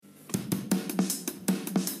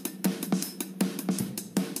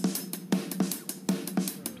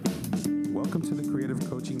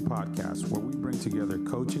podcast where we bring together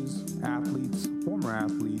coaches, athletes, former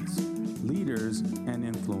athletes, leaders, and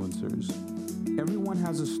influencers. Everyone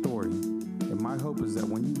has a story, and my hope is that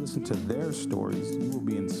when you listen to their stories, you will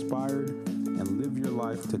be inspired and live your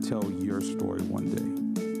life to tell your story one day.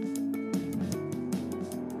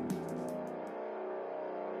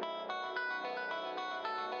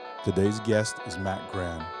 Today's guest is Matt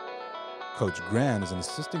Gran. Coach Gran is an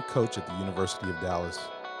assistant coach at the University of Dallas.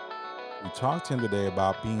 We talked to him today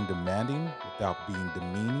about being demanding without being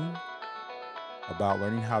demeaning, about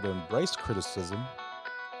learning how to embrace criticism,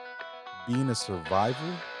 being a survivor,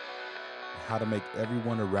 and how to make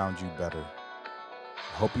everyone around you better.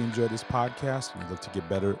 I hope you enjoy this podcast and you look to get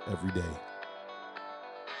better every day.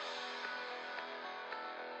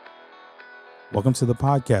 Welcome to the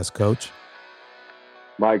podcast, Coach.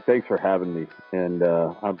 Mike, thanks for having me. And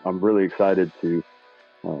I'm really excited to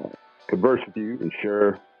converse with you and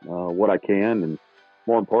share what I can. And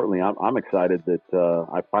more importantly, I'm excited that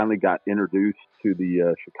I finally got introduced to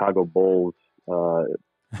the Chicago Bulls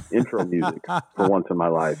intro music for once in my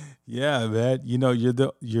life. Yeah, man. You know,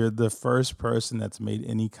 you're the first person that's made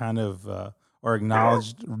any kind of or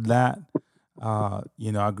acknowledged that.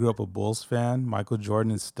 You know, I grew up a Bulls fan. Michael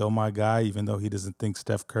Jordan is still my guy, even though he doesn't think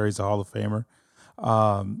Steph Curry's a Hall of Famer.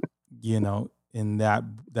 You know, in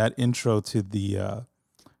that intro to the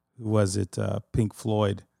who was it, Pink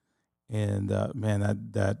Floyd, and man,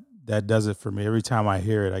 that does it for me. Every time I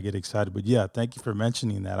hear it, I get excited. But yeah, thank you for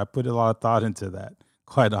mentioning that. I put a lot of thought into that,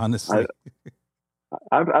 quite honestly.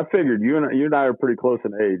 I figured you and I are pretty close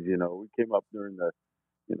in age. You know, we came up during the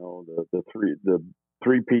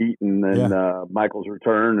three-peat, and then Michael's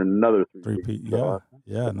return and another three-peat. So,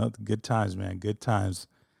 no, good times, man. Good times.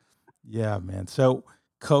 Yeah, man. So,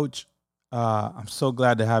 Coach, I'm so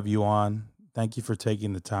glad to have you on. Thank you for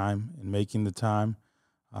taking the time and making the time.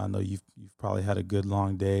 I know you've probably had a good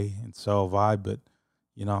long day, and so have I. But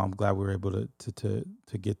you know, I'm glad we were able to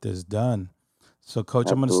get this done. So,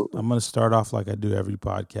 Coach, Absolutely. I'm gonna start off like I do every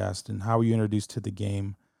podcast. And how were you introduced to the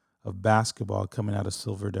game of basketball coming out of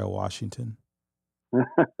Silverdale, Washington? I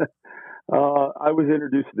was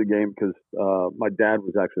introduced to the game because my dad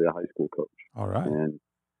was actually a high school coach. All right. And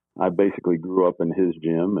I basically grew up in his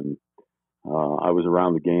gym, and I was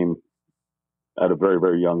around the game at a very,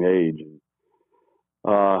 very young age. And,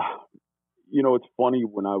 you know, it's funny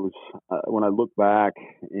when I look back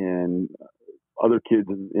and other kids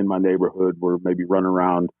in my neighborhood were maybe running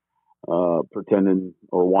around pretending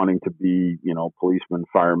or wanting to be, you know, policemen,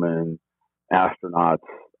 firemen, astronauts.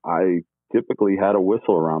 I typically had a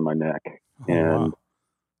whistle around my neck. Wow.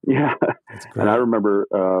 Yeah. That's great. And I remember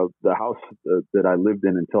the house that I lived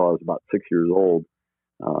in until I was about 6 years old.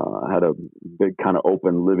 I had a big kind of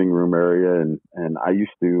open living room area, and I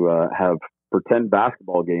used to have pretend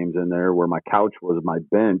basketball games in there where my couch was my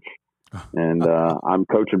bench, and I'm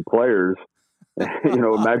coaching players, you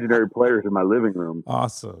know, imaginary players in my living room.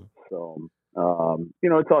 Awesome. So, you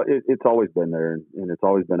know, it's always been there, and it's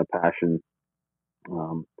always been a passion.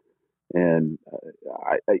 And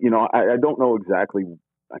I don't know exactly.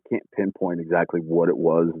 I can't pinpoint exactly what it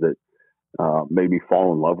was that made me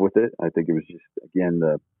fall in love with it. I think it was just, again,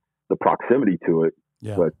 the proximity to it.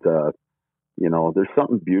 Yeah. But, you know, there's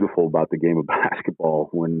something beautiful about the game of basketball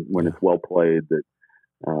when it's well played that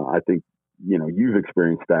I think, you know, you've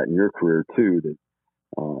experienced that in your career too, that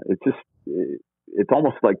it's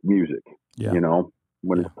almost like music, you know,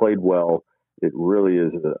 when it's played well, it really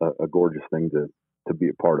is a gorgeous thing to be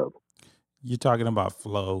a part of. You're talking about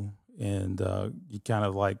flow. And you kind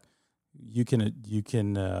of like you can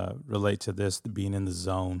relate to this, being in the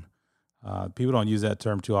zone. People don't use that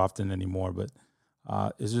term too often anymore, but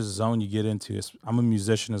it's just a zone you get into. I'm a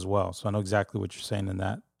musician as well, so I know exactly what you're saying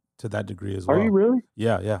to that degree as well. Are you really?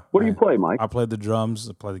 Yeah. What do you play, Mike? I play the drums.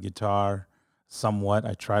 I play the guitar somewhat.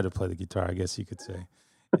 I try to play the guitar, I guess you could say.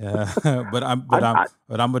 Yeah, but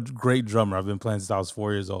I'm a great drummer. I've been playing since I was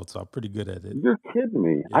 4 years old, so I'm pretty good at it. You're kidding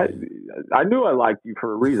me. Yeah. I knew I liked you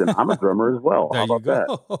for a reason. I'm a drummer as well. There How about that?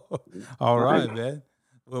 All right, man.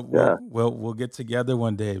 We'll get together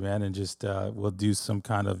one day, man, and just we'll do some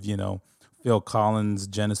kind of, you know, Phil Collins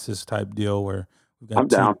Genesis type deal where we've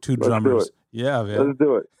got two drummers. Yeah, man. Let's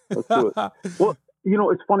do it. Well, you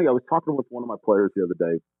know, it's funny. I was talking with one of my players the other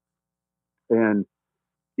day, and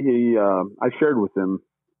I shared with him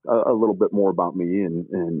a little bit more about me,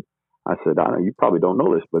 and I said, you probably don't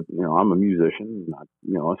know this, but you know, I'm a musician.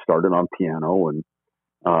 I started on piano, and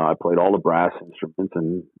I played all the brass instruments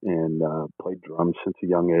and played drums since a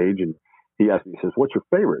young age. And he asked me, he says, "What's your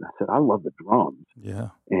favorite?" I said, "I love the drums." Yeah.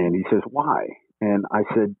 And he says, "Why?" And I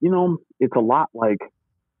said, "You know, it's a lot like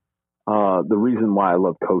the reason why I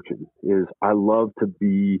love coaching is I love to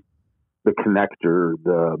be the connector,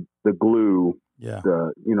 the glue, Yeah.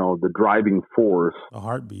 the driving force A to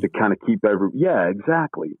heartbeat. kind of keep yeah,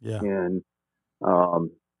 exactly. Yeah.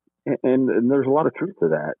 Um, and there's a lot of truth to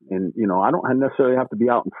that. And, I don't necessarily have to be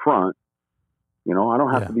out in front, I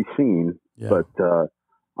don't have Yeah. to be seen, Yeah. but,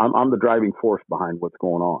 I'm the driving force behind what's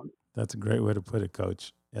going on. That's a great way to put it,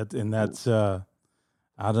 Coach. And that's I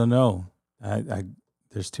don't know. I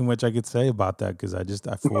there's too much I could say about that because I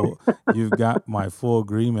full you've got my full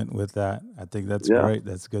agreement with that. I think that's Yeah. great.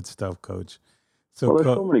 That's good stuff, Coach. So, Well,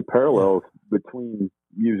 there's so many yeah, parallels between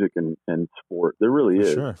music and sport. There really for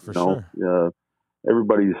is. sure, for sure.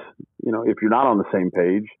 Everybody's, if you're not on the same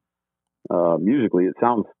page, musically, it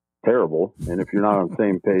sounds terrible. And if you're not on the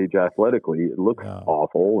same page athletically, it looks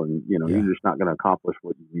awful. And, Yeah. you're just not going to accomplish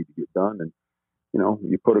what you need to get done. And,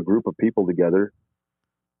 you put a group of people together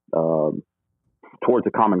towards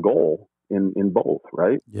a common goal in both,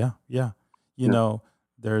 right? Yeah, yeah.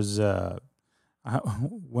 There's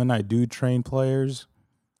when I do train players,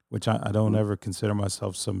 which I don't ever consider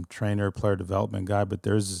myself some trainer, player development guy, but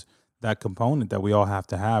there's that component that we all have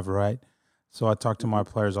to have, right? So I talk to my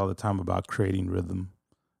players all the time about creating rhythm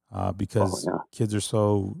because kids are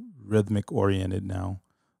so rhythmic oriented now,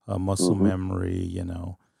 muscle memory,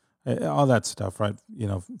 all that stuff, right?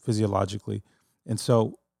 Physiologically. And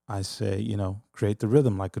so I say, create the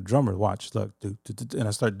rhythm like a drummer. Watch, look, and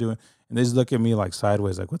I start doing, and they just look at me like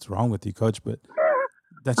sideways, like, "What's wrong with you, Coach?" But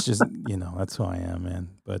that's just, that's who I am, man.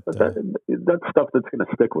 But that's stuff that's going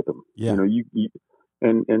to stick with them. Yeah. You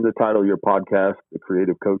and the title of your podcast, The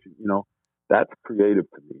Creative Coaching, that's creative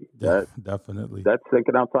to me. Definitely. That's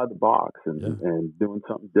thinking outside the box and doing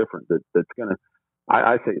something different that's going to,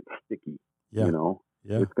 I say it's sticky,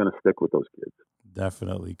 it's going to stick with those kids.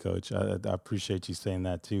 Definitely, Coach. I appreciate you saying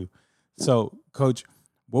that too. So, Coach,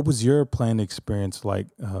 what was your playing experience like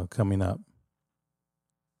coming up?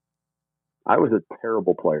 I was a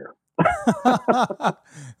terrible player.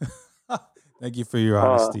 Thank you for your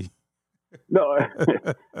honesty. No,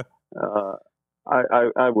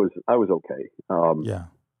 I was okay. Yeah.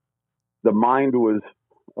 The mind was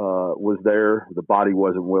there. The body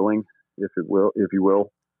wasn't willing, if you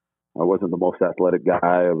will. I wasn't the most athletic guy.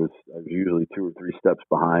 I was usually 2 or 3 steps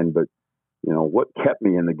behind. But what kept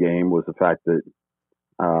me in the game was the fact that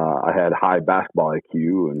I had high basketball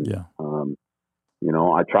IQ, and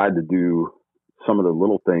I tried to do some of the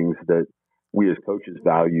little things that we as coaches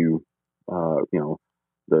value.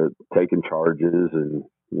 The taking charges and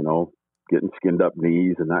getting skinned up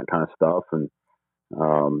knees and that kind of stuff. And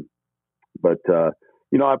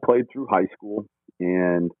I played through high school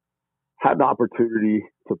and had an opportunity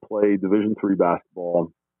to play Division III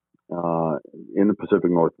basketball in the Pacific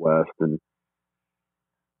Northwest, and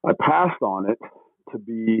I passed on it to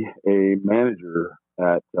be a manager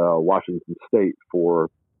at Washington State for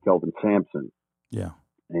Kelvin Sampson. Yeah,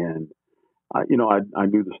 and I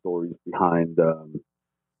knew the stories behind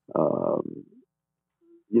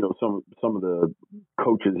some of the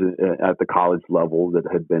coaches at the college level that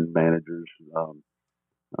had been managers.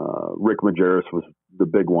 Rick Majerus was the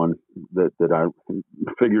big one that I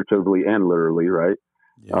figuratively and literally, right?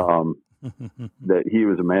 Yeah. That he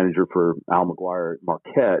was a manager for Al McGuire at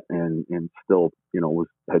Marquette and still, was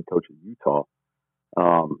head coach at Utah.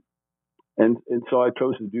 And so I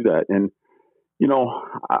chose to do that. And,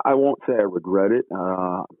 I won't say I regret it,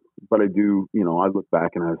 but I do, I look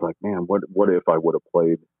back and I was like, man, what if I would have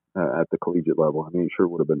played at the collegiate level? I mean, it sure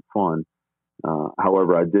would have been fun.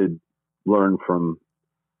 However, I did learn from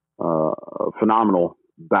a phenomenal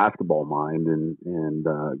basketball mind and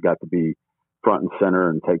got to be front and center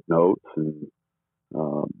and take notes and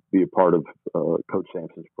be a part of Coach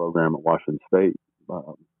Sampson's program at Washington State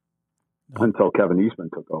until Kevin Eastman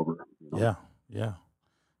took over. Yeah.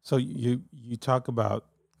 So you talk about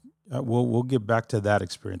we'll get back to that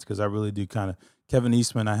experience because I really do kind of Kevin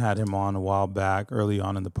Eastman. I had him on a while back, early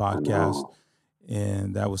on in the podcast,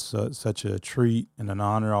 and that was such a treat and an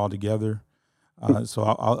honor altogether. So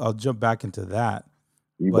I'll jump back into that.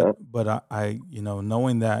 But I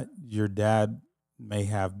knowing that your dad may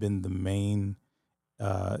have been the main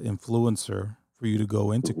influencer for you to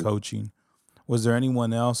go into coaching, was there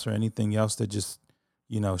anyone else or anything else that just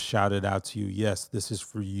shouted out to you, yes, this is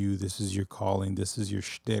for you, this is your calling, this is your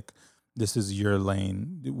shtick, this is your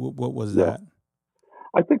lane? What was that?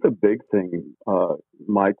 I think the big thing,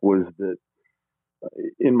 Mike, was that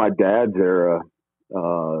in my dad's era,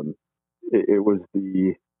 it was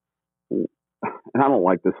and I don't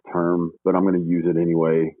like this term, but I'm going to use it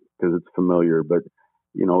anyway because it's familiar, but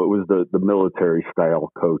it was the military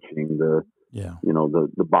style coaching, the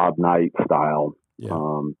Bob Knight style.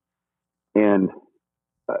 Yeah. And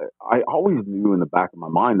I always knew in the back of my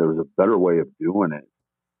mind there was a better way of doing it.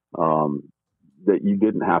 Um, that you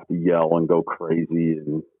didn't have to yell and go crazy,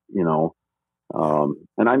 and Yeah.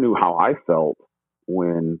 and I knew how I felt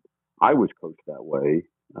when I was coached that way.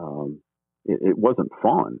 Um, it wasn't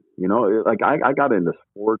fun, like I got into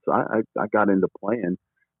sports. I got into playing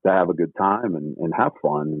to have a good time and have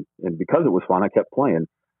fun, and because it was fun, I kept playing.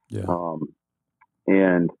 Yeah. Um,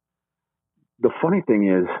 and the funny thing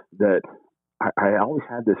is that I always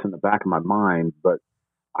had this in the back of my mind, but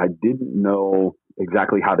I didn't know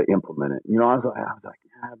exactly how to implement it. I was like,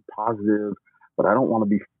 yeah, I'm positive, but I don't want to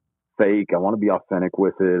be fake. I want to be authentic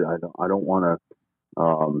with it. I don't want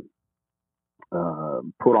to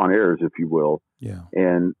put on airs, if you will. Yeah.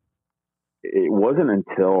 And it wasn't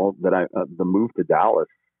until that the move to Dallas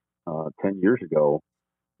 10 years ago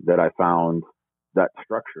that I found that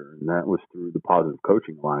structure, and that was through the Positive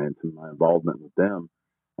Coaching Alliance and my involvement with them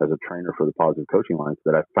as a trainer for the Positive Coaching Alliance.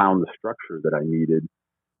 That I found the structure that I needed,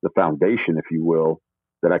 the foundation, if you will,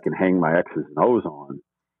 that I can hang my X's and O's on.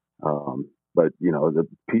 But the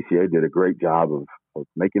PCA did a great job of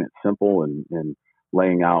making it simple and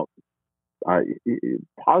laying out.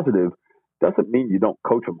 Positive doesn't mean you don't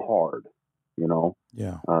coach them hard. You know,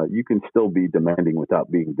 Yeah. you can still be demanding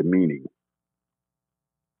without being demeaning.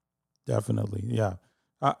 Definitely. Yeah.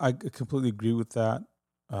 I completely agree with that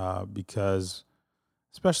because,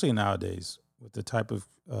 especially nowadays, with the type of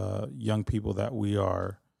young people that we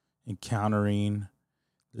are encountering,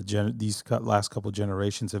 these last couple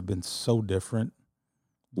generations have been so different,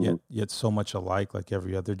 Hmm. yet so much alike, like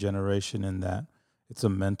every other generation, in that it's a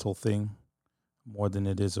mental thing more than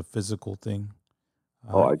it is a physical thing.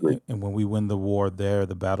 Oh, I agree. And when we win the war there,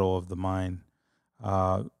 the battle of the mind,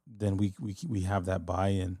 then we have that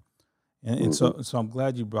buy-in. And Hmm. so I'm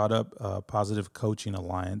glad you brought up Positive Coaching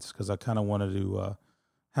Alliance, because I kind of wanted to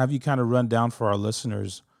have you kind of run down for our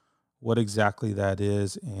listeners what exactly that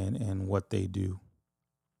is and what they do.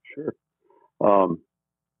 Sure. Um,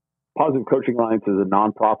 Positive Coaching Alliance is a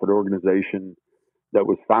nonprofit organization that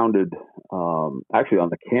was founded actually on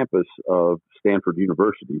the campus of Stanford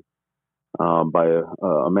University by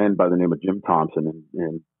a man by the name of Jim Thompson.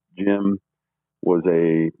 And Jim was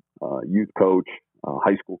a youth coach,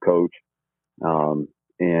 high school coach, um,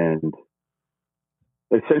 and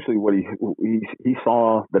essentially what he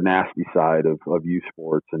saw the nasty side of youth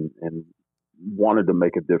sports and wanted to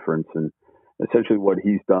make a difference. And essentially what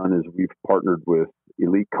he's done is we've partnered with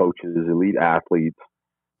elite coaches, elite athletes,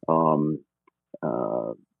 um,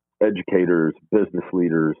 uh, educators, business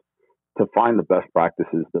leaders to find the best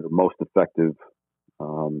practices that are most effective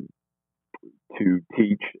um, to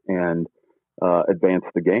teach and advance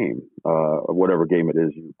the game, whatever game it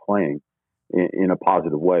is you're playing, in a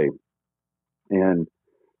positive way. And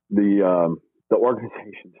the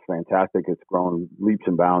organization is fantastic. It's grown leaps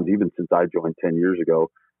and bounds even since I joined 10 years ago.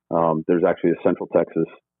 There's actually a Central Texas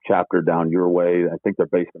chapter down your way. I think they're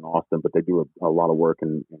based in Austin, but they do a lot of work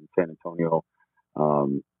in San Antonio,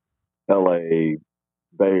 um, L.A.,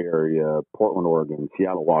 Bay Area, Portland, Oregon,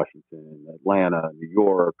 Seattle, Washington, Atlanta, New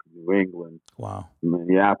York, New England, Wow.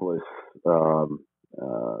 Minneapolis, um,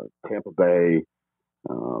 Tampa Bay.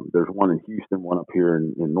 There's one in Houston, one up here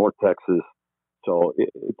in North Texas. So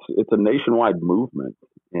it's a nationwide movement,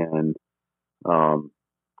 and um,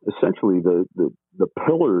 essentially the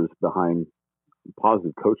pillars behind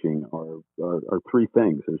positive coaching are three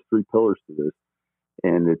things. There's three pillars to this,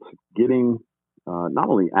 and it's getting not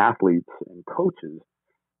only athletes and coaches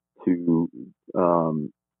to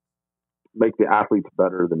um, make the athletes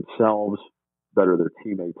better themselves, better their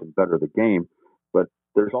teammates, and better the game. But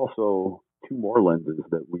there's also two more lenses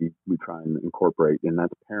that we try and incorporate, and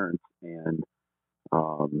that's parents and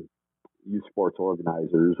youth sports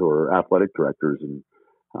organizers or athletic directors. And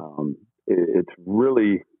it's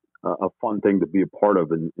really a fun thing to be a part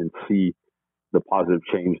of and see the positive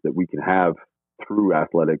change that we can have through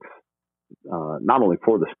athletics, not only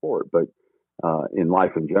for the sport, but in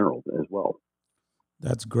life in general as well.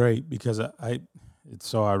 That's great because it's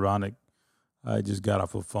so ironic. I just got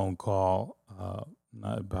off a phone call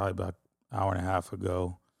probably about an hour and a half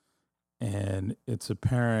ago, and it's a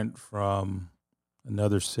parent from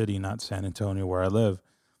another city, not San Antonio, where I live,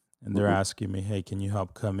 and they're Hmm. asking me, "Hey, can you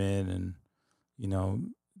help come in and you know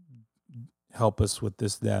help us with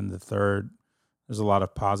this, that, and the third?" There's a lot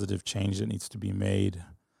of positive change that needs to be made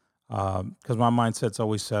because my mindset's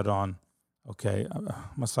always set on, okay,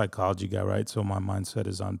 I'm a psychology guy, right? So my mindset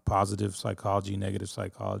is on positive psychology, negative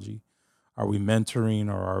psychology. Are we mentoring,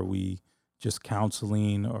 or are we just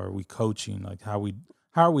counseling, or are we coaching? Like how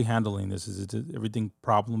are we handling this? Is it everything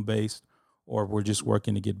problem based, or we're just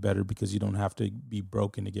working to get better because you don't have to be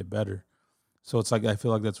broken to get better? So it's like I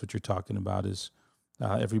feel like that's what you're talking about is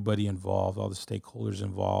everybody involved, all the stakeholders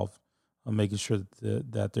involved, making sure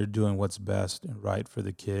that they're doing what's best and right for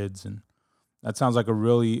the kids, and that sounds like a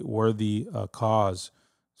really worthy cause.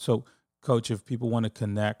 So, Coach, if people want to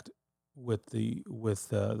connect with the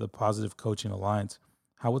Positive Coaching Alliance,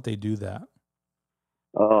 how would they do that?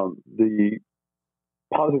 The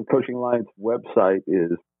Positive Coaching Alliance website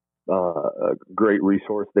is a great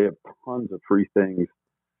resource. They have tons of free things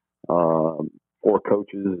for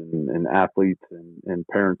coaches and athletes and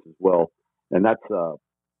parents as well. And that's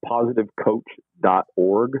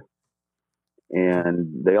positivecoach.org. Okay.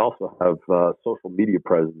 And they also have social media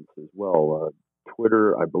presence as well.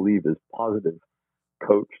 Twitter, I believe, is Positive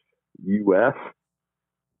Coach US,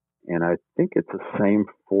 and I think it's the same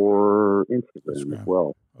for Instagram as Instagram.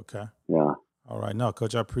 well. Okay. Yeah, All right. No,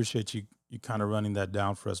 Coach, I appreciate you kind of running that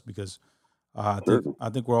down for us because certainly. I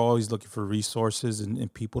think we're always looking for resources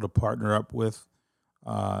and people to partner up with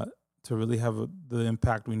uh, to really have the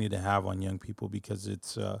impact we need to have on young people because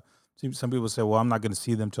it's some people say, well, I'm not going to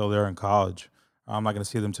see them till they're in college. I'm not going to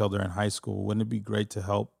see them till they're in high school. Wouldn't it be great to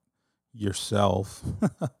help yourself No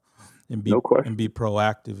and be question.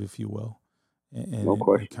 proactive, if you will, No and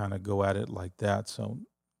question. kind of go at it like that? So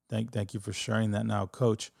thank you for sharing that. Now,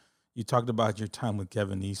 Coach, you talked about your time with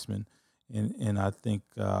Kevin Eastman, and I think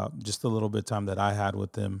just a little bit of time that I had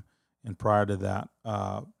with him, and prior to that,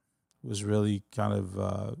 was really kind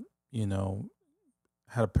of you know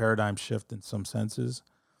had a paradigm shift in some senses,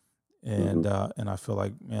 Hmm. and I feel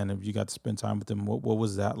like, man, if you got to spend time with him, what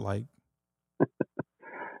was that like?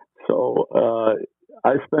 So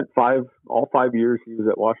I spent all 5 years he was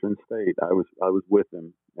at Washington State. I was with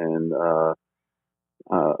him, and uh,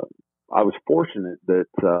 I was fortunate that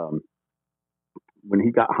when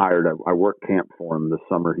he got hired, I worked camp for him the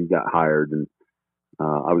summer he got hired, and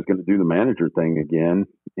I was going to do the manager thing again,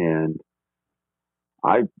 and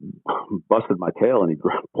I busted my tail, and he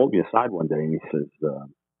pulled me aside one day, and he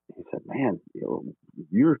said, "Man,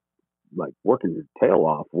 you're like working your tail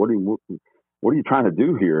off. What are you trying to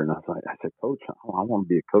do here?" And I said, "Coach, I want to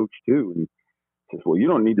be a coach too." And he says, "Well, you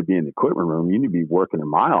don't need to be in the equipment room. You need to be working in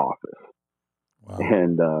my office." Wow.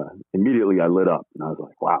 And immediately I lit up, and I was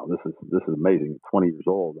like, "Wow, this is amazing. At 20 years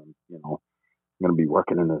old, I'm going to be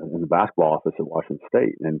working in the basketball office at Washington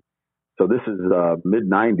State." And so this is mid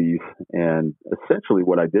 '90s, and essentially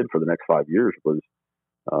what I did for the next 5 years was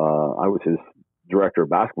I was his director of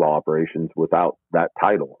basketball operations without that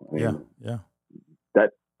title. I Yeah. mean, Yeah.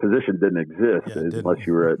 that position didn't exist Yeah. It unless didn't.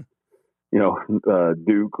 you were at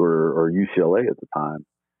Duke or UCLA at the time.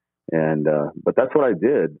 And but that's what I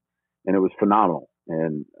did, and it was phenomenal.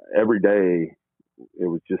 And every day, it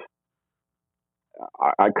was just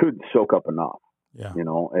I couldn't soak up enough, Yeah.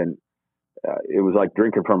 and it was like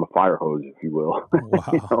drinking from a fire hose, if you will. you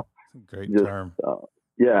Wow. know, Great just term.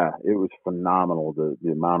 yeah, it was phenomenal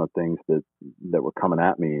the amount of things that were coming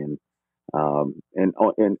at me, and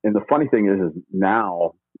the funny thing is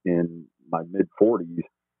now in my mid 40s,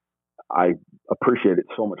 I appreciate it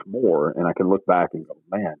so much more, and I can look back and go,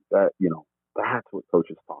 man, that's what coach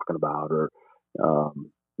is talking about, or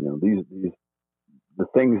these the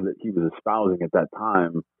things that he was espousing at that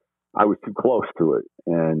time. I was too close to it,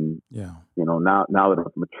 and Yeah. now that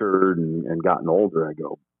I've matured and gotten older, I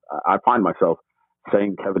go, I find myself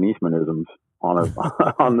saying Kevin Eastmanisms on a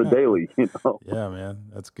on the daily. Yeah, man.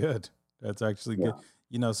 That's good. That's actually good.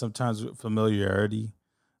 Yeah. Sometimes familiarity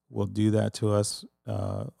will do that to us.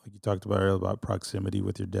 Like you talked about earlier about proximity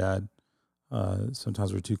with your dad.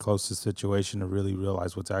 Sometimes we're too close to the situation to really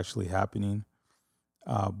realize what's actually happening.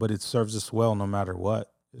 But it serves us well no matter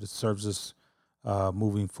what. It serves us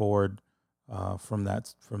moving forward from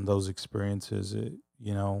those experiences.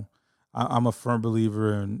 I'm a firm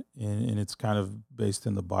believer and it's kind of based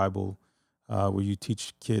in the Bible, where you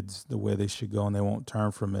teach kids the way they should go and they won't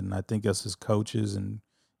turn from it. And I think us as coaches and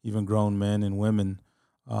even grown men and women,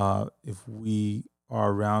 if we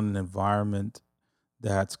are around an environment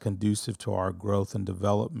that's conducive to our growth and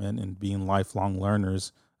development and being lifelong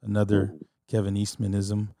learners, another Mhm. Kevin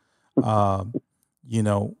Eastmanism, um,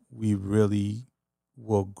 we really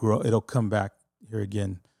will grow. It'll come back here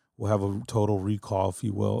again. We'll have a total recall, if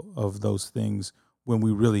you will, of those things when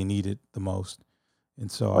we really need it the most. And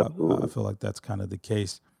so I Absolutely. feel like that's kind of the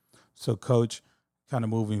case. So, Coach, kind of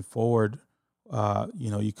moving forward,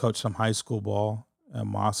 you coached some high school ball at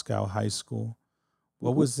Moscow High School.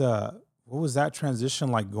 What Hmm. was what was that transition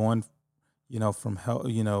like going, from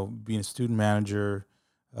being a student manager,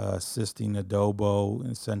 assisting Adobo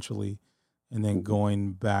essentially, and then Hmm.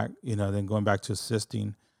 going back to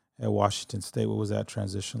assisting at Washington State. What was that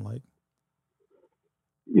transition like?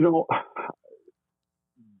 You know,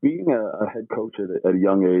 being a head coach at a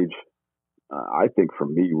young age, I think for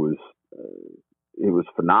me was it was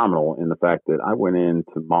phenomenal in the fact that I went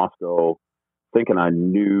into Moscow thinking I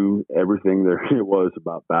knew everything there was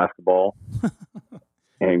about basketball, and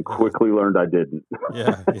Yeah, quickly learned I didn't.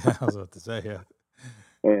 yeah. I was about to say, yeah,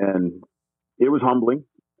 And it was humbling.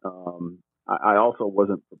 I also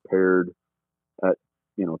wasn't prepared at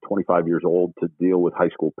 25 years old to deal with high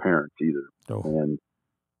school parents either. oh, And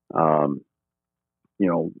um,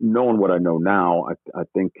 knowing what I know now, I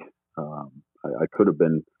think I could have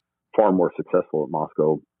been far more successful at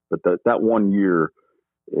Moscow. But that one year,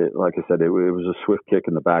 like I said, it was a swift kick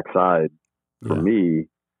in the backside for yeah, me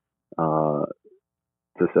uh,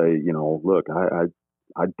 to say, look,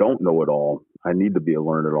 I don't know it all. I need to be a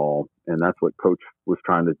learn it all, and that's what Coach was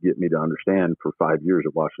trying to get me to understand for 5 years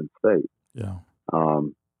at Washington State. yeah,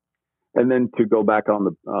 Um, and then to go back on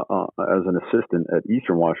the as an assistant at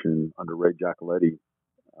Eastern Washington under Ray Giacoletti,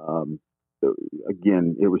 um,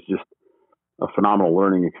 again, it was just a phenomenal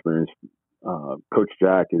learning experience. Coach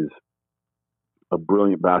Jack is a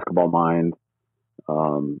brilliant basketball mind.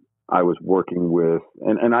 I was working with,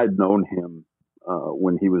 and I'd known him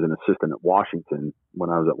when he was an assistant at Washington when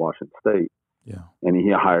I was at Washington State, yeah, and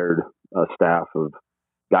he hired a staff of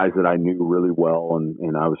guys that I knew really well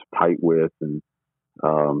and I was tight with, and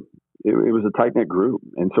it was a tight knit group,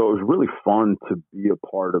 and so it was really fun to be a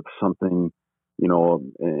part of something,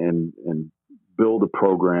 and build a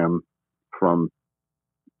program from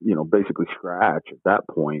basically scratch at that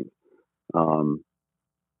point, um,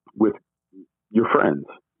 with your friends,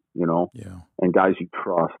 yeah, and guys you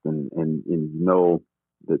trust and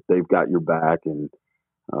that they've got your back. And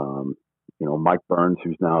um, Mike Burns,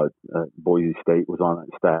 who's now at Boise State, was on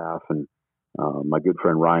that staff, and my good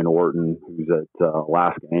friend Ryan Orton, who's at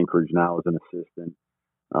Alaska Anchorage now as an assistant.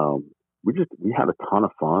 Um, we had a ton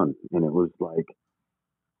of fun, and it was like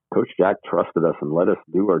Coach Jack trusted us and let us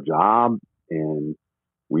do our job, and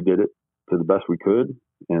we did it to the best we could.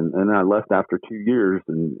 And I left after 2 years,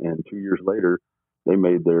 and 2 years later, they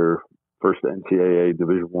made their first NCAA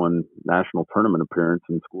Division One national tournament appearance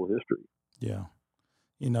in school history. yeah.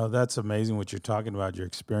 That's amazing what you're talking about, your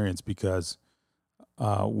experience, because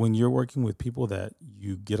when you're working with people that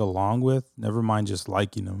you get along with, never mind just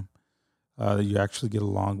liking them, that you actually get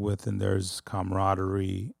along with, and there's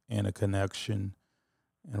camaraderie and a connection,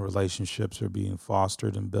 and relationships are being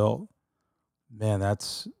fostered and built. Man,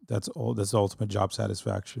 that's ultimate job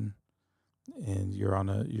satisfaction. And you're on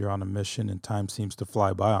a mission, and time seems to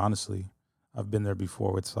fly by. Honestly, I've been there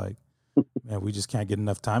before. It's like, man, we just can't get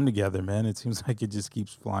enough time together, man. It seems like it just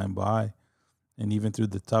keeps flying by, and even through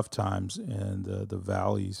the tough times and the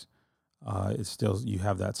valleys, it's still you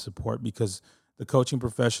have that support because the coaching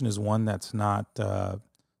profession is one that's not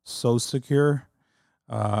so secure.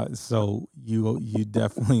 So you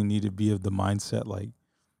definitely need to be of the mindset like,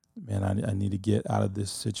 man, I need to get out of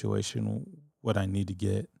this situation what I need to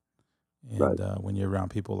get. Right. And when you're around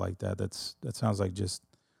people like that, that sounds like just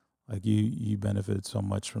like you benefited so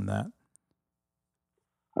much from that.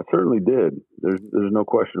 I certainly did. There's no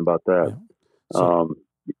question about that. Yeah. So Um,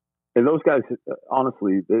 and those guys,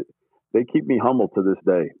 honestly, they keep me humble to this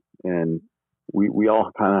day. And we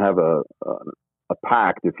all kind of have a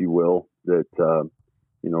pact, if you will, that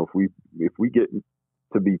if we get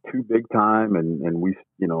to be too big time and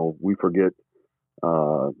we forget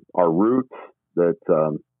our roots, that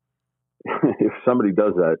if somebody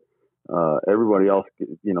does that, everybody else,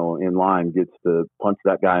 in line gets to punch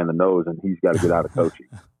that guy in the nose, and he's got to get out of coaching.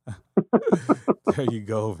 there you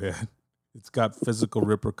go, man. It's got physical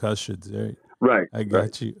repercussions. Right? Right. I Right.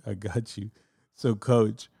 got you. I got you. So,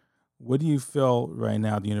 Coach, what do you feel right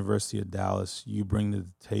now at the University of Dallas you bring to the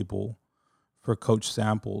table for Coach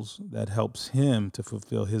Samples that helps him to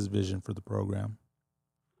fulfill his vision for the program?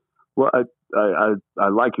 Well, I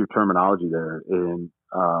like your terminology there, and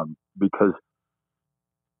because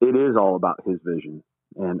it is all about his vision,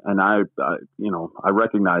 and I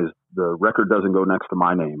recognize the record doesn't go next to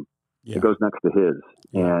my name; it Yeah. goes next to his.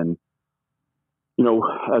 Yeah. And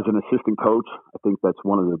as an assistant coach, I think that's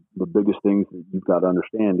one of the biggest things that you've got to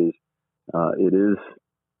understand is it is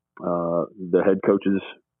the head coach's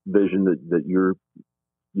vision that you're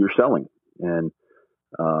selling, and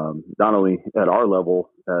not only at our level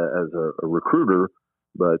as a recruiter,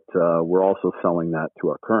 but we're also selling that to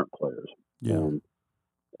our current players. Yeah. And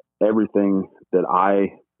everything that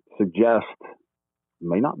I suggest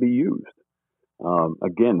may not be used.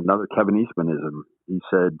 Again, another Kevin Eastmanism. He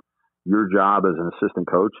said, "Your job as an assistant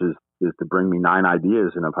coach is to bring me 9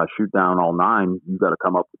 ideas, and if I shoot down all 9, you got to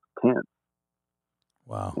come up with 10."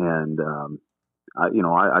 Wow. And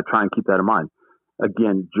I try and keep that in mind.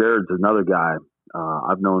 Again, Jared's another guy.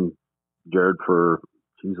 I've known Jared for,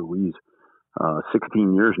 geez Louise,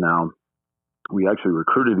 16 years now. We actually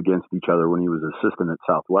recruited against each other when he was assistant at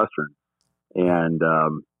Southwestern, and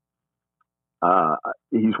uh,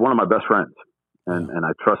 he's one of my best friends, Yeah. and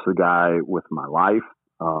I trust the guy with my life.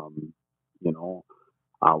 Um, you know,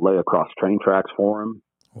 I'll lay across train tracks for him.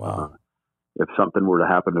 Uh, Wow. if something were to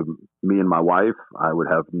happen to me and my wife, I would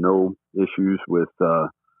have no issues with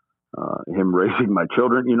him raising my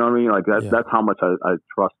children. You know what I mean? Like that. Yeah. That's how much I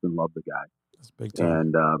trust and love the guy, That's big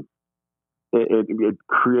time. and it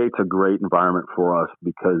creates a great environment for us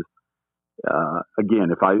because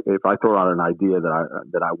again, if I throw out an idea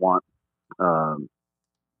that I want um,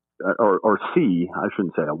 or see, I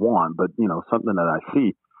shouldn't say I want, but something that I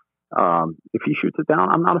see. If he shoots it down,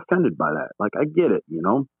 I'm not offended by that. Like I get it,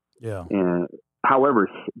 Yeah. And however,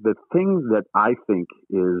 the thing that I think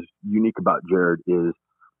is unique about Jared is,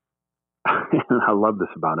 and I love this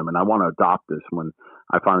about him, and I want to adopt this when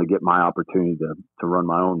I finally get my opportunity to run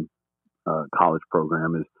my own college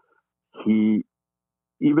program. Is he,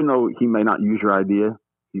 even though he may not use your idea,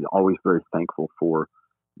 he's always very thankful for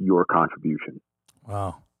your contribution,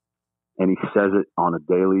 Wow. and he says it on a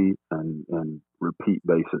daily and repeat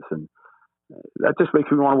basis, and that just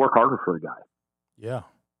makes me want to work harder for the guy. Yeah,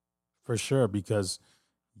 for sure. Because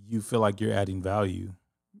you feel like you're adding value.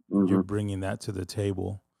 You're Hmm. bringing that to the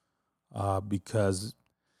table. Because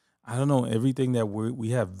I don't know, everything that we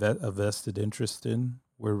have a vested interest in,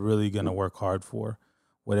 we're really going to work hard for.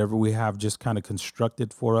 Whatever we have just kind of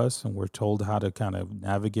constructed for us, and we're told how to kind of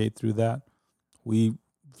navigate through that. We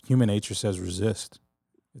Human nature says resist.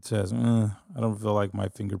 It says, I don't feel like my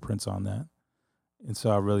fingerprints on that, and so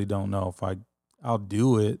I really don't know if I'll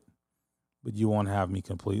do it, but you won't have me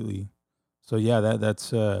completely. So yeah,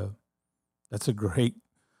 that's a great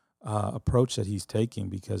approach that he's taking,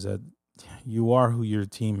 because you are who your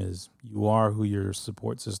team is, you are who your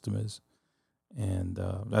support system is, and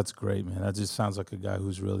that's great, man. That just sounds like a guy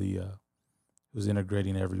who's really who's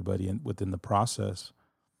integrating everybody within the process.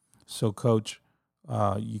 So, Coach,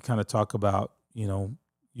 you kind of talk about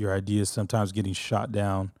your ideas sometimes getting shot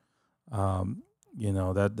down. Um,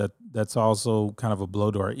 that's also kind of a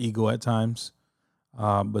blow to our ego at times.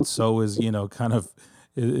 But so is kind of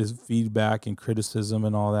is feedback and criticism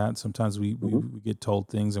and all that. Sometimes Hmm. we get told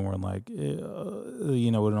things and we're like, we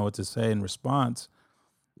don't know what to say in response.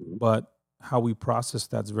 Hmm. But how we process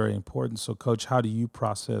that's very important. So, Coach, how do you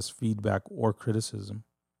process feedback or criticism?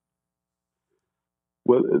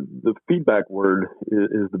 Well, the feedback word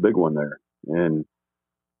is the big one there, and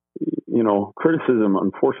criticism,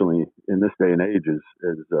 unfortunately, in this day and age,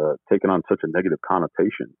 is taken on such a negative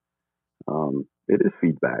connotation. It is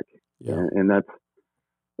feedback, Yeah, and that's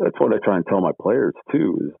what I try and tell my players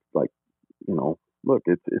too. Is like, look,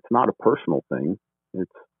 it's not a personal thing.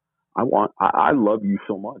 It's I love you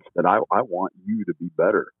so much that I want you to be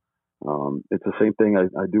better. It's the same thing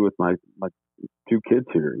I do with my two kids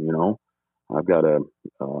here. I've got a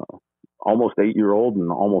uh, almost 8-year old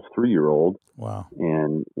and almost 3-year old, wow,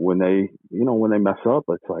 and when they mess up,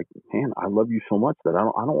 it's like, man, I love you so much that I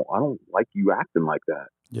don't like you acting like that.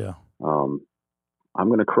 yeah, Um, I'm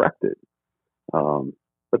going to correct it. Um,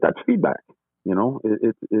 but that's feedback.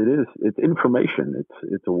 It's information.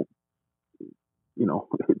 It's a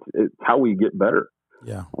it's how we get better.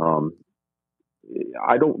 yeah, Um,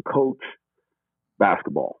 I don't coach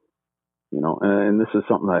basketball, and this is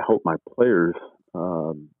something I hope my players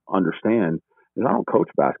understand. Is I don't coach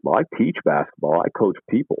basketball. I teach basketball. I coach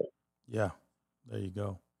people. yeah. There you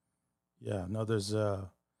go. Yeah, no, there's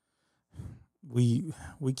we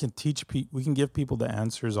we can give people the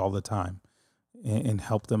answers all the time, and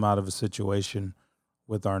help them out of a situation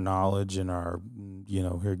with our knowledge and our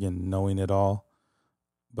here again, knowing it all.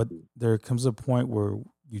 But there comes a point where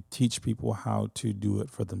you teach people how to do it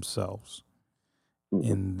for themselves, Hmm.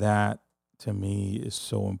 and that to me is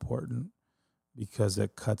so important, because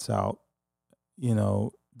it cuts out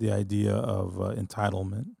the idea of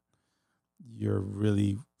entitlement. You're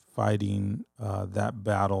really fighting that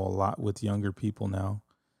battle a lot with younger people now,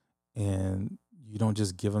 and you don't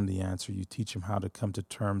just give them the answer. You teach them how to come to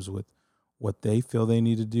terms with what they feel they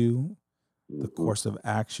need to do, the Hmm. course of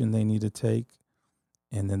action they need to take,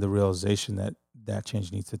 and then the realization that that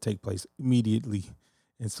change needs to take place immediately.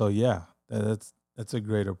 And so, yeah, that's a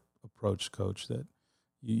great approach, Coach. That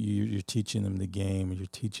you're teaching them the game, and you're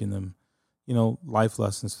teaching them, life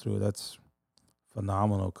lessons through it. That's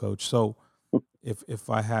phenomenal, Coach. So, if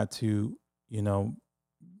I had to, you know,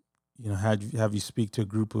 have you speak to a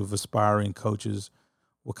group of aspiring coaches,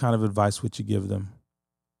 what kind of advice would you give them?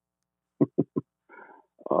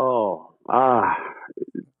 Oh,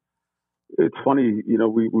 it's funny,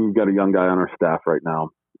 we've got a young guy on our staff right now,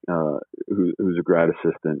 who's a grad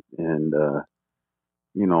assistant, and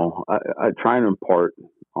I try and impart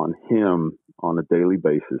on him on a daily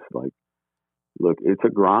basis, like, look, it's a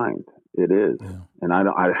grind. It is, Yeah. and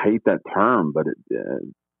I hate that term, but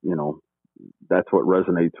that's what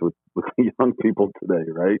resonates with the young people today,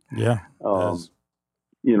 right? Yeah.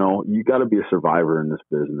 You got to be a survivor in this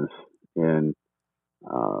business, and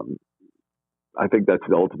um, I think that's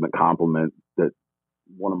the ultimate compliment that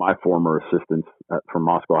one of my former assistants from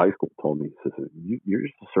Moscow High School told me. He says, "You're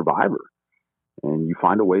just a survivor, and you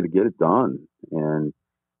find a way to get it done, and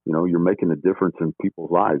you're making a difference in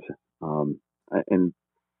people's lives." And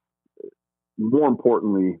more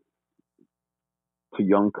importantly, to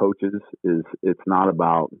young coaches, is it's not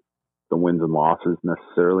about the wins and losses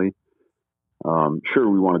necessarily. Sure,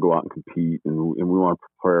 we want to go out and compete, and we want to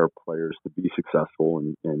prepare our players to be successful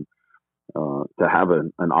and to have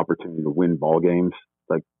an opportunity to win ball games.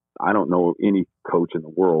 Like, I don't know any coach in the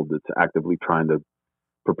world that's actively trying to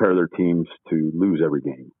prepare their teams to lose every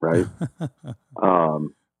game, right?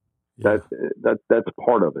 Yeah. That's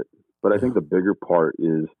part of it. But I think the bigger part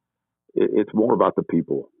is it's more about the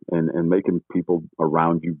people and making people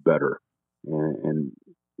around you better, and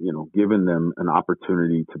giving them an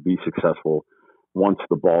opportunity to be successful once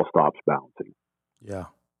the ball stops bouncing. Yeah.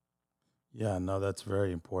 Yeah, no, that's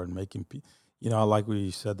very important. I like what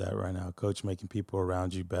you said that right now, Coach, making people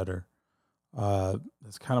around you better.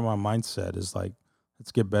 That's kind of my mindset, is like,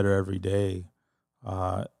 let's get better every day.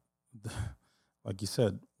 Uh, like you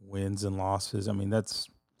said, wins and losses. I mean,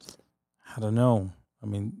 I don't know. I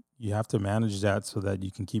mean, you have to manage that so that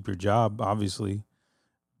you can keep your job, obviously.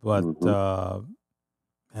 But,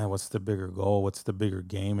 man, what's the bigger goal? What's the bigger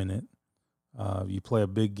game in it? You play a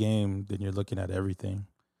big game, then you're looking at everything.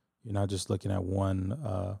 You're not just looking at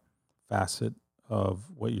one facet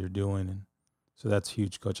of what you're doing. And so that's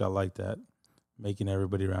huge, Coach. I like that. Making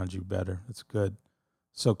everybody around you better. That's good.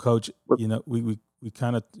 So, Coach, we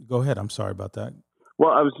kind of go ahead. I'm sorry about that.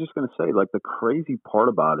 Well, I was just going to say, like, the crazy part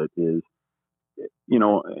about it is,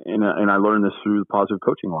 and I learned this through the Positive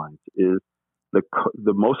Coaching Lines, is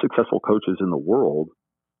the most successful coaches in the world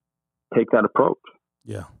take that approach.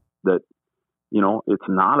 Yeah. That, it's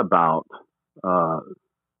not about,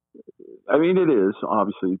 I mean, it is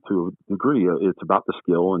obviously to a degree, it's about the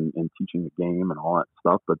skill and teaching the game and all that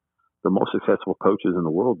stuff. But the most successful coaches in the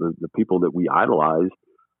world, the people that we idolize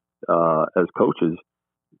as coaches,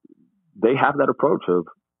 they have that approach of,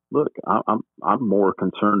 look, I'm more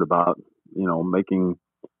concerned about, making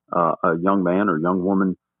a young man or young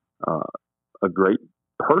woman a great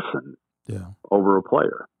person over a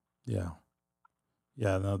player. Yeah.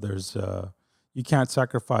 Yeah. No, there's you can't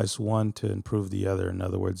sacrifice one to improve the other. In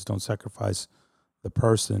other words, don't sacrifice the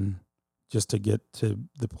person just to get to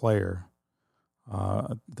the player.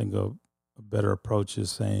 I think a better approach is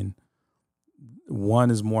saying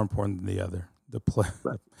one is more important than the other. The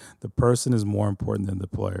person is more important than the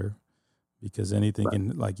player, because anything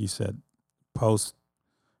can, like you said, post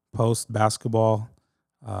basketball,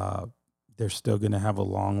 they're still going to have a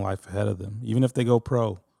long life ahead of them. Even if they go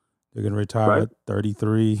pro, they're going to retire at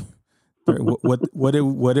 33. What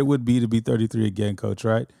it would be to be 33 again, Coach,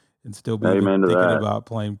 right? And still be thinking about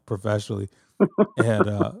playing professionally.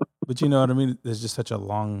 And but you know what I mean? There's just such a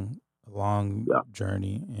long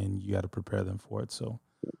journey, and you got to prepare them for it. So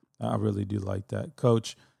I really do like that,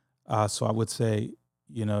 Coach. So I would say,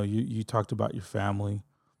 you talked about your family.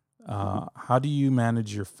 How do you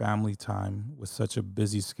manage your family time with such a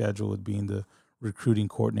busy schedule, with being the recruiting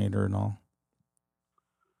coordinator and all?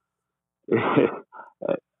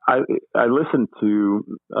 I listened to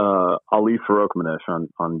Ali Farokhmanesh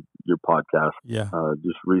on your podcast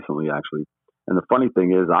just recently, actually. And the funny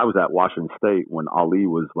thing is, I was at Washington State when Ali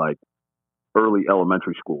was like early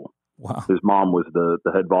elementary school. Wow. His mom was the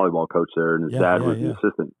head volleyball coach there, and his dad was the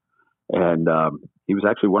assistant. And he was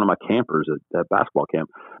actually one of my campers at basketball camp.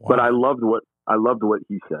 Wow. But I loved what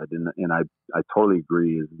he said, and I totally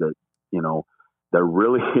agree, is that, there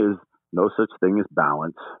really is no such thing as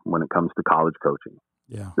balance when it comes to college coaching.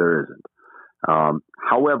 Yeah. There isn't.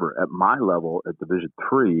 However, at my level, at Division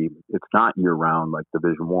III, it's not year round like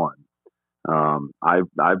Division I.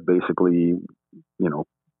 I've basically,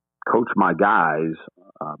 coach my guys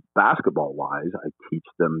basketball wise. I teach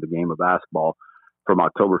them the game of basketball from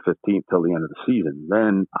October 15th till the end of the season.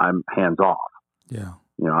 Then I'm hands off. Yeah.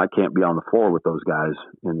 I can't be on the floor with those guys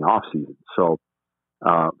in the off season. So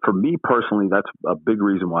for me personally, that's a big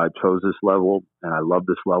reason why I chose this level, and I love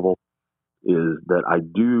this level, is that I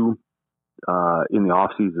do in the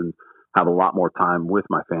off season have a lot more time with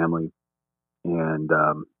my family. And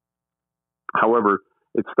however,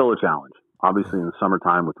 it's still a challenge. obviously in the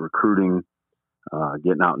summertime with recruiting,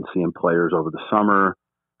 getting out and seeing players over the summer.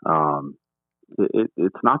 Um,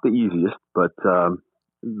 it's not the easiest, but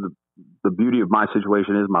the beauty of my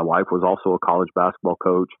situation is my wife was also a college basketball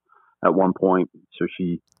coach at one point, so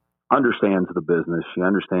she understands the business. She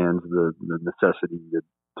understands the necessity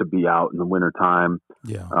to be out in the wintertime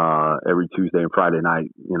Yeah. every Tuesday and Friday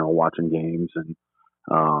night, watching games. And,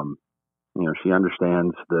 she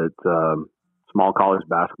understands that small college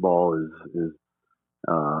basketball is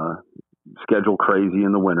uh, schedule crazy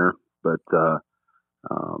in the winter, but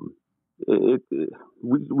um,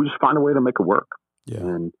 we just find a way to make it work. Yeah.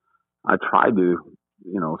 And I try to,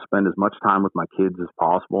 spend as much time with my kids as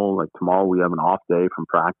possible. Like tomorrow we have an off day from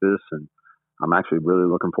practice, and I'm actually really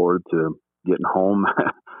looking forward to getting home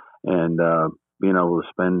and being able to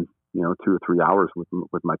spend 2 or 3 hours with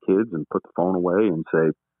my kids and put the phone away and say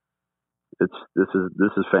this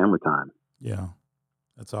is family time. Yeah.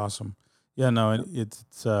 That's awesome. Yeah, no,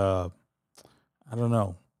 it's I don't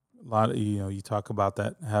know. A lot of you talk about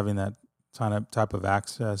that having that type of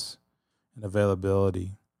access and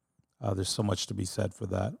availability. There's so much to be said for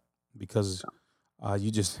that because you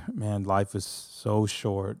just man, life is so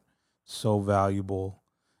short, so valuable.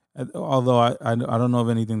 And although I don't know of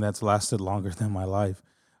anything that's lasted longer than my life.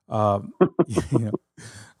 Um, you know,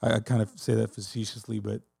 I kind of say that facetiously,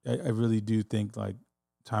 but I really do think like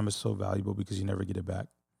time is so valuable because you never get it back,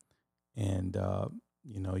 and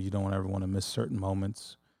you don't ever want to miss certain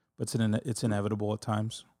moments. But it's inevitable at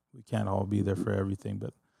times. We can't all be there for everything,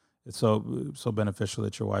 but it's so beneficial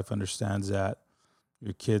that your wife understands that.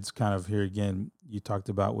 Your kids kind of here again. You talked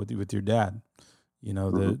about with your dad.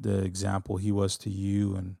 Mm-hmm. The example he was to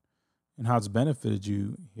you, and how it's benefited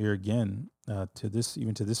you here again to this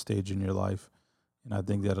stage in your life. And I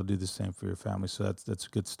think that'll do the same for your family. So that's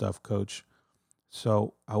good stuff, Coach.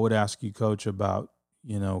 So I would ask you, Coach, about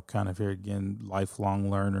kind of here again,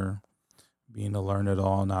 lifelong learner, being a learn it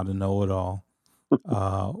all, not a know it all.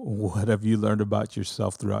 What have you learned about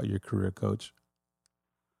yourself throughout your career, Coach?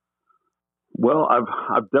 Well,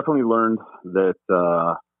 I've definitely learned that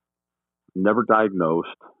never diagnosed,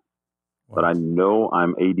 but I What? know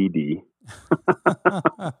I'm ADD.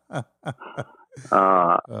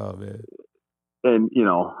 Uh, Oh man. and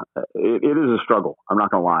it is a struggle. I'm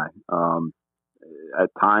not gonna lie. At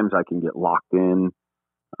times I can get locked in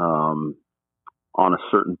um, on a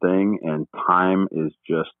certain thing, and time is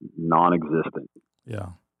just non-existent. Yeah.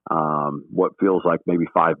 What feels like maybe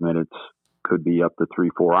 5 minutes could be up to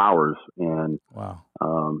 3-4 hours. And Wow.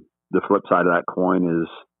 the flip side of that coin is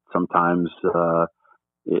sometimes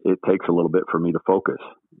it takes a little bit for me to focus,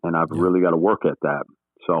 and I've Yeah. really got to work at that.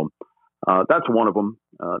 So that's one of them.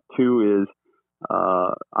 Two is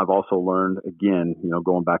I've also learned, again,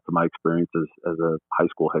 going back to my experience as a high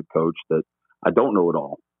school head coach, that I don't know it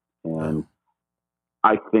all. Yeah. And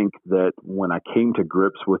I think that when I came to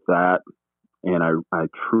grips with that, and I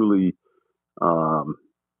truly, um,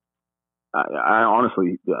 I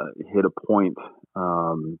honestly hit a point,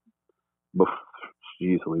 bef-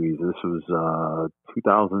 geez Louise, this was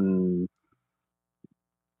 2007.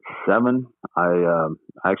 I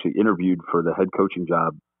actually interviewed for the head coaching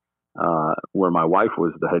job where my wife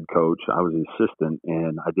was the head coach. I was the assistant,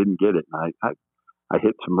 and I didn't get it. And I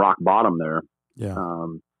hit some rock bottom there. Yeah.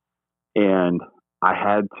 Um, and I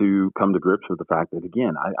had to come to grips with the fact that,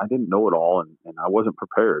 again, I didn't know it all, and I wasn't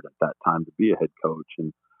prepared at that time to be a head coach.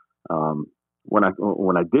 And um, when I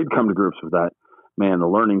did come to grips with that, man, the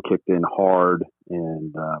learning kicked in hard,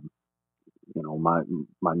 and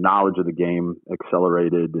my knowledge of the game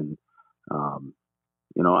accelerated, and um,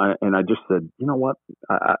 I just said, you know what,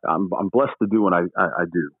 I'm blessed to do what I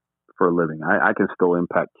do for a living. I can still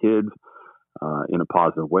impact kids in a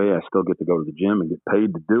positive way. I still get to go to the gym and get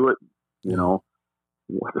paid to do it. You Yeah. know,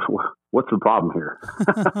 what, what's the problem here?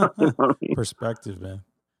 You know what I mean? Perspective, man.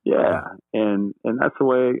 Yeah, Yeah. and that's the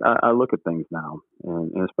way I look at things now,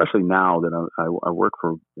 and especially now that I work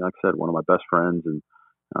for, like I said, one of my best friends, and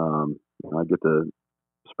I get to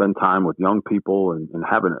spend time with young people and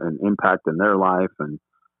have an impact in their life, and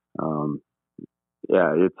um,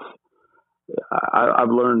 yeah, I've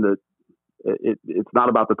learned that it's not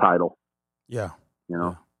about the title, Yeah. you Yeah.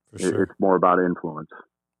 know, For it's sure. more about influence.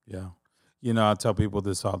 Yeah. I tell people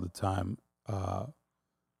this all the time uh,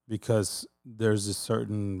 because there's a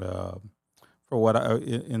certain, for what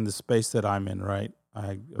in the space that I'm in, right?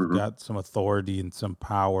 I've Hmm. got some authority and some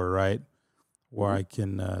power, right? Where Hmm. I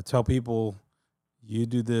can tell people, you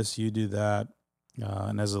do this, you do that.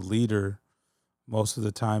 And as a leader, most of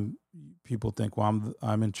the time, people think, well,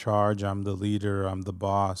 I'm in charge, I'm the leader, I'm the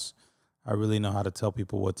boss. I really know how to tell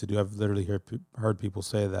people what to do. I've literally heard people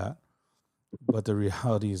say that. But the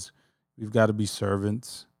reality is, we've got to be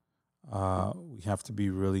servants. We have to be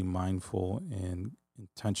really mindful and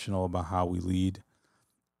intentional about how we lead.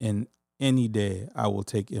 And any day, I will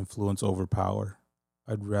take influence over power.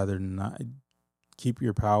 I'd rather not keep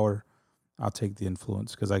your power. I'll take the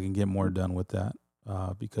influence because I can get more done with that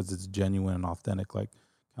because it's genuine and authentic, like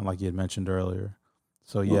kind of like you had mentioned earlier.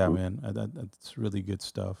 So yeah, man, that's really good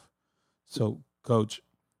stuff. So, Coach,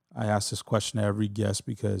 I ask this question to every guest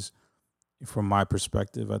because, from my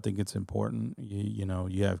perspective, I think it's important.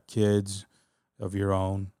 You have kids of your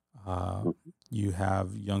own. You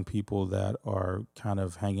have young people that are kind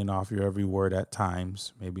of hanging off your every word at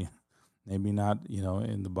times. Maybe not,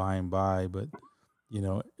 in the by and by, but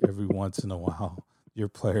every once in a while, your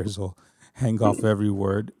players will hang off every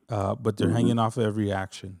word, but they're hanging off every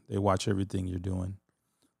action. They watch everything you're doing.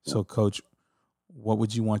 So, Coach, what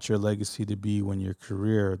would you want your legacy to be when your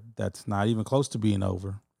career that's not even close to being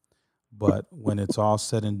over, but when it's all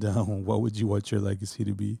said and done, what would you want your legacy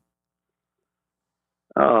to be?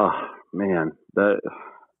 Oh man, that's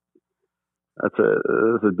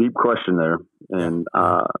a deep question there, and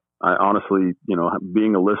I honestly,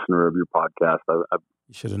 being a listener of your podcast,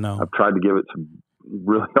 you should have known. I've tried to give it some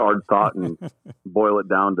really hard thought and boil it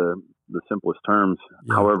down to the simplest terms.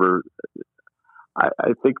 Yeah. However,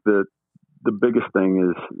 I think that the biggest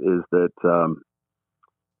thing is that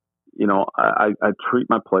I treat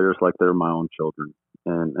my players like they're my own children,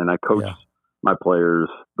 and I coach my players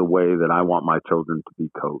the way that I want my children to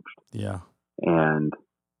be coached. Yeah. And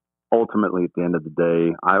ultimately, at the end of the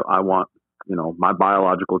day, I want my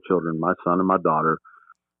biological children, my son and my daughter.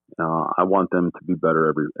 I want them to be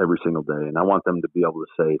better every single day, and I want them to be able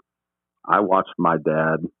to say, "I watched my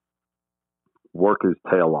dad work his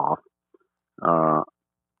tail off,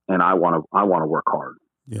 and I want to work hard.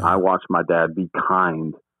 Yeah. I watched my dad be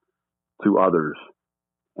kind to others,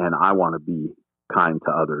 and I want to be kind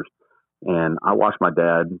to others. And I watched my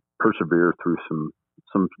dad persevere through some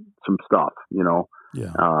stuff. Yeah.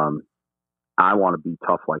 I want to be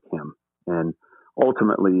tough like him. And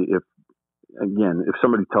ultimately, if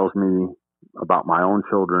somebody tells me about my own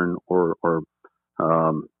children or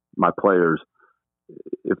my players,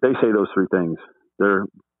 if they say those three things,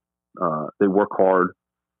 they work hard,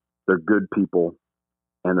 they're good people,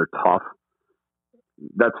 and they're tough,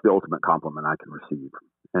 that's the ultimate compliment I can receive.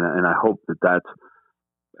 And I hope that that's,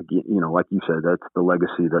 like you said, that's the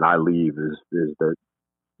legacy that I leave is that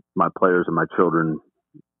my players and my children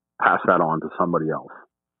pass that on to somebody else.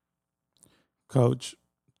 Coach,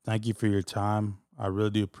 thank you for your time. I really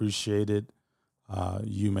do appreciate it.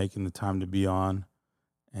 You making the time to be on,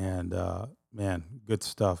 and man, good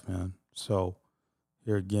stuff, man. So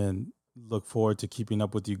here again, look forward to keeping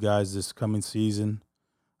up with you guys this coming season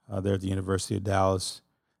there at the University of Dallas.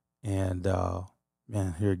 And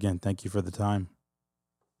man, here again, thank you for the time.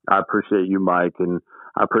 I appreciate you, Mike, and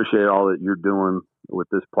I appreciate all that you're doing with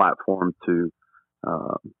this platform to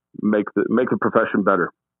make the profession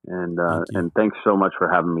better. And thanks so much for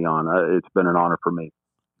having me on. It's been an honor for me.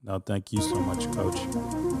 No, thank you so much, Coach.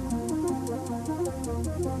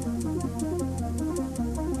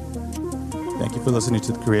 Thank you for listening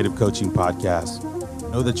to the Creative Coaching Podcast.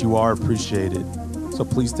 Know that you are appreciated. So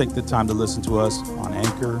please take the time to listen to us on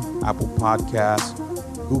Anchor, Apple Podcasts,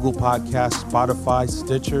 Google Podcasts, Spotify,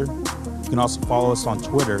 Stitcher. You can also follow us on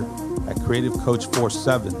Twitter at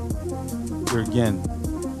CreativeCoach47. Here again,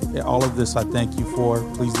 all of this I thank you for.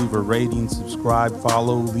 Please leave a rating, subscribe,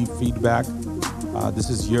 follow, leave feedback. This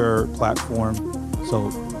is your platform,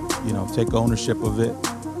 so take ownership of it.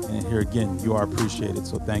 And here again, you are appreciated.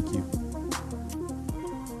 So thank you.